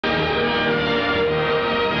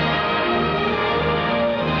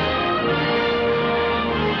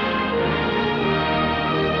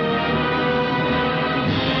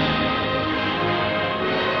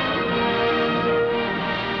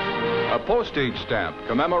postage stamp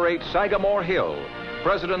commemorates Sagamore Hill,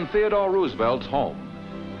 President Theodore Roosevelt's home.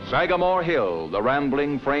 Sagamore Hill, the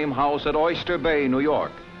rambling frame house at Oyster Bay, New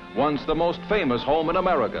York, once the most famous home in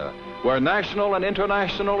America, where national and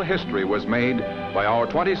international history was made by our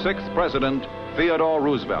 26th President, Theodore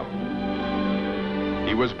Roosevelt.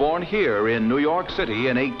 He was born here in New York City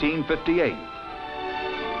in 1858.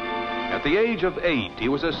 At the age of 8, he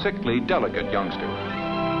was a sickly, delicate youngster.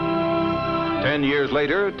 10 years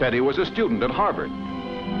later, Teddy was a student at Harvard.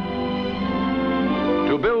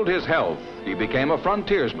 To build his health, he became a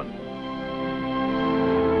frontiersman.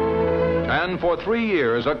 And for 3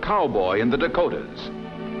 years, a cowboy in the Dakotas.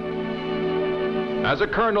 As a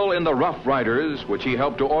colonel in the Rough Riders, which he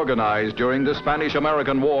helped to organize during the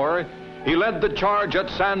Spanish-American War, he led the charge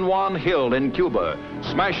at San Juan Hill in Cuba,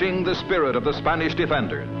 smashing the spirit of the Spanish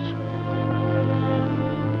defenders.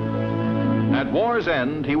 At war's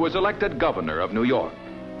end, he was elected governor of New York.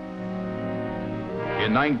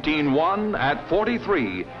 In 1901, at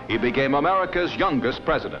 43, he became America's youngest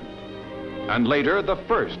president, and later the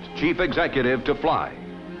first chief executive to fly.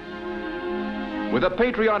 With a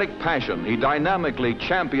patriotic passion, he dynamically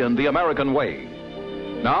championed the American way.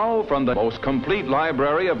 Now, from the most complete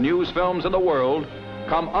library of news films in the world,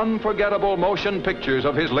 come unforgettable motion pictures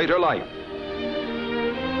of his later life.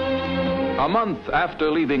 A month after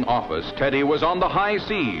leaving office, Teddy was on the high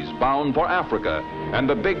seas, bound for Africa and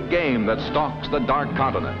the big game that stalks the dark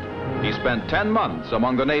continent. He spent 10 months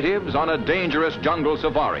among the natives on a dangerous jungle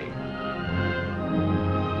safari.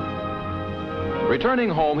 Returning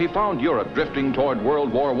home, he found Europe drifting toward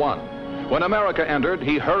World War I. When America entered,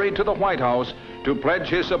 he hurried to the White House to pledge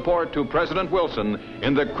his support to President Wilson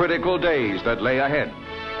in the critical days that lay ahead.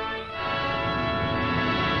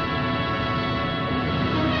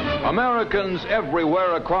 Americans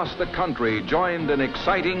everywhere across the country joined in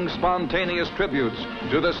exciting, spontaneous tributes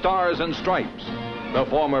to the Stars and Stripes. The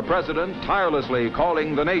former president, tirelessly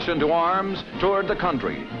calling the nation to arms, toured the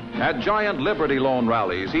country. At giant Liberty Loan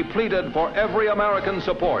rallies, he pleaded for every American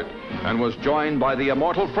support and was joined by the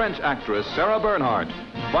immortal French actress Sarah Bernhardt,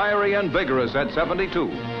 fiery and vigorous at 72.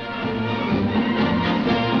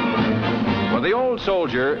 But the old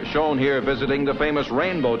soldier, shown here visiting the famous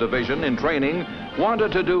Rainbow Division in training,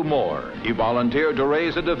 wanted to do more. He volunteered to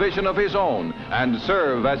raise a division of his own and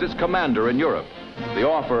serve as its commander in Europe. The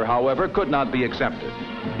offer, however, could not be accepted.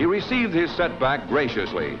 He received his setback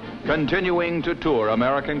graciously, continuing to tour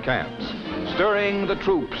American camps, stirring the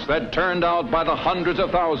troops that turned out by the hundreds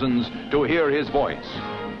of thousands to hear his voice.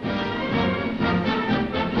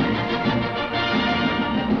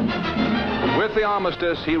 With the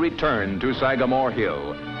armistice, he returned to Sagamore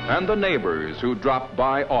Hill and the neighbors who dropped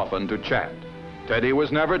by often to chat. Teddy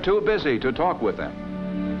was never too busy to talk with them.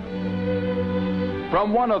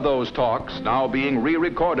 From one of those talks, now being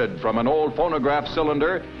re-recorded from an old phonograph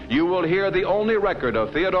cylinder, you will hear the only record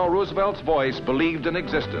of Theodore Roosevelt's voice believed in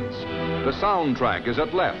existence. The soundtrack is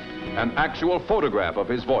at left, an actual photograph of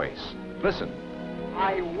his voice. Listen.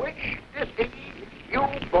 I wish to see you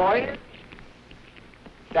boys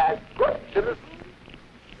as good citizens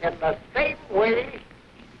in the same way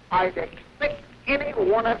I'd expect any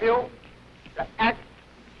one of you to act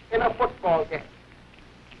in a football game.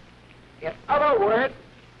 In other words,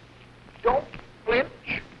 don't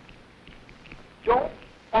flinch, don't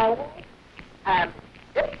fall, and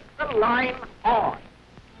hit the line hard.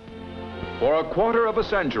 For a quarter of a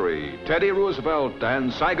century, Teddy Roosevelt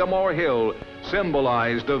and Sagamore Hill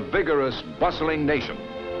symbolized a vigorous, bustling nation.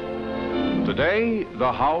 Today,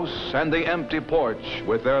 the house and the empty porch,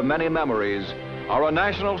 with their many memories, are a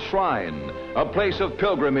national shrine, a place of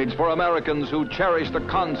pilgrimage for Americans who cherish the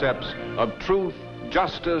concepts of truth,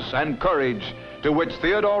 justice, and courage to which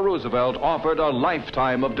Theodore Roosevelt offered a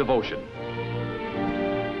lifetime of devotion.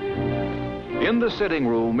 In the sitting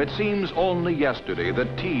room, it seems only yesterday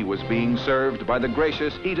that tea was being served by the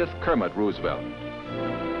gracious Edith Kermit Roosevelt.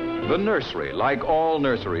 The nursery, like all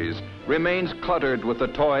nurseries, remains cluttered with the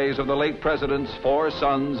toys of the late president's 4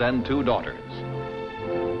 sons and 2 daughters.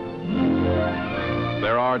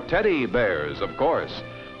 There are teddy bears, of course,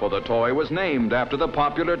 for the toy was named after the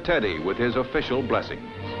popular Teddy with his official blessings.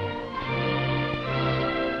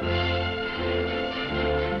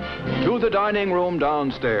 To the dining room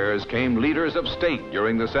downstairs came leaders of state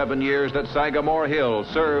during the 7 years that Sagamore Hill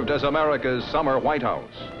served as America's summer White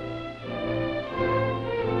House.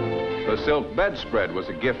 The silk bedspread was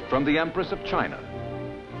a gift from the Empress of China.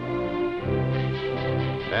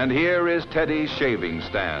 And here is Teddy's shaving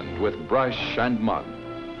stand with brush and mug.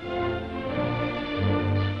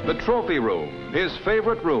 The trophy room, his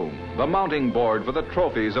favorite room, the mounting board for the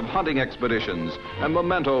trophies of hunting expeditions and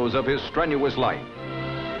mementos of his strenuous life.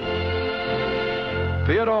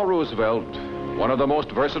 Theodore Roosevelt, one of the most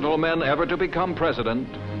versatile men ever to become president,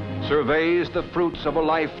 surveys the fruits of a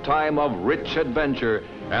lifetime of rich adventure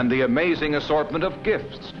and the amazing assortment of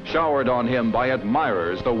gifts showered on him by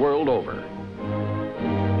admirers the world over.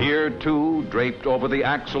 Here, too, draped over the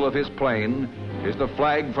axle of his plane, is the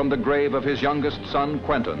flag from the grave of his youngest son,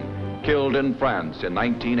 Quentin, killed in France in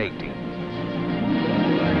 1918.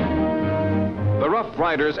 The Rough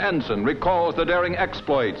Riders ensign recalls the daring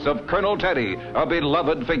exploits of Colonel Teddy, a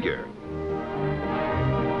beloved figure.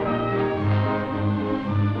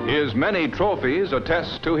 His many trophies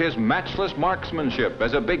attest to his matchless marksmanship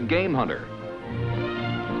as a big game hunter.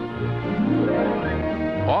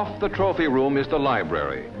 Off the trophy room is the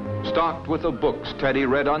library, stocked with the books Teddy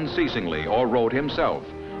read unceasingly or wrote himself,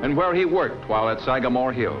 and where he worked while at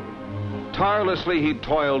Sagamore Hill. Tirelessly he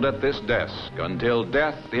toiled at this desk until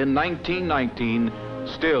death in 1919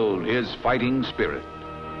 stilled his fighting spirit.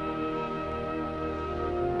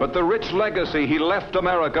 But the rich legacy he left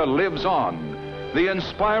America lives on. The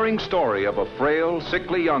inspiring story of a frail,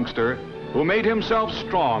 sickly youngster who made himself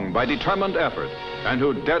strong by determined effort and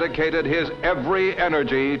who dedicated his every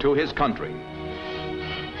energy to his country.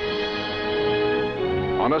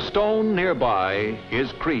 On a stone nearby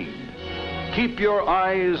is creed. Keep your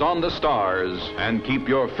eyes on the stars and keep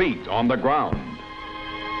your feet on the ground.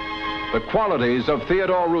 The qualities of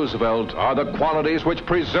Theodore Roosevelt are the qualities which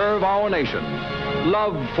preserve our nation.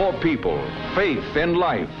 Love for people, faith in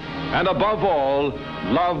life, and above all,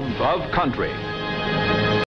 love of country.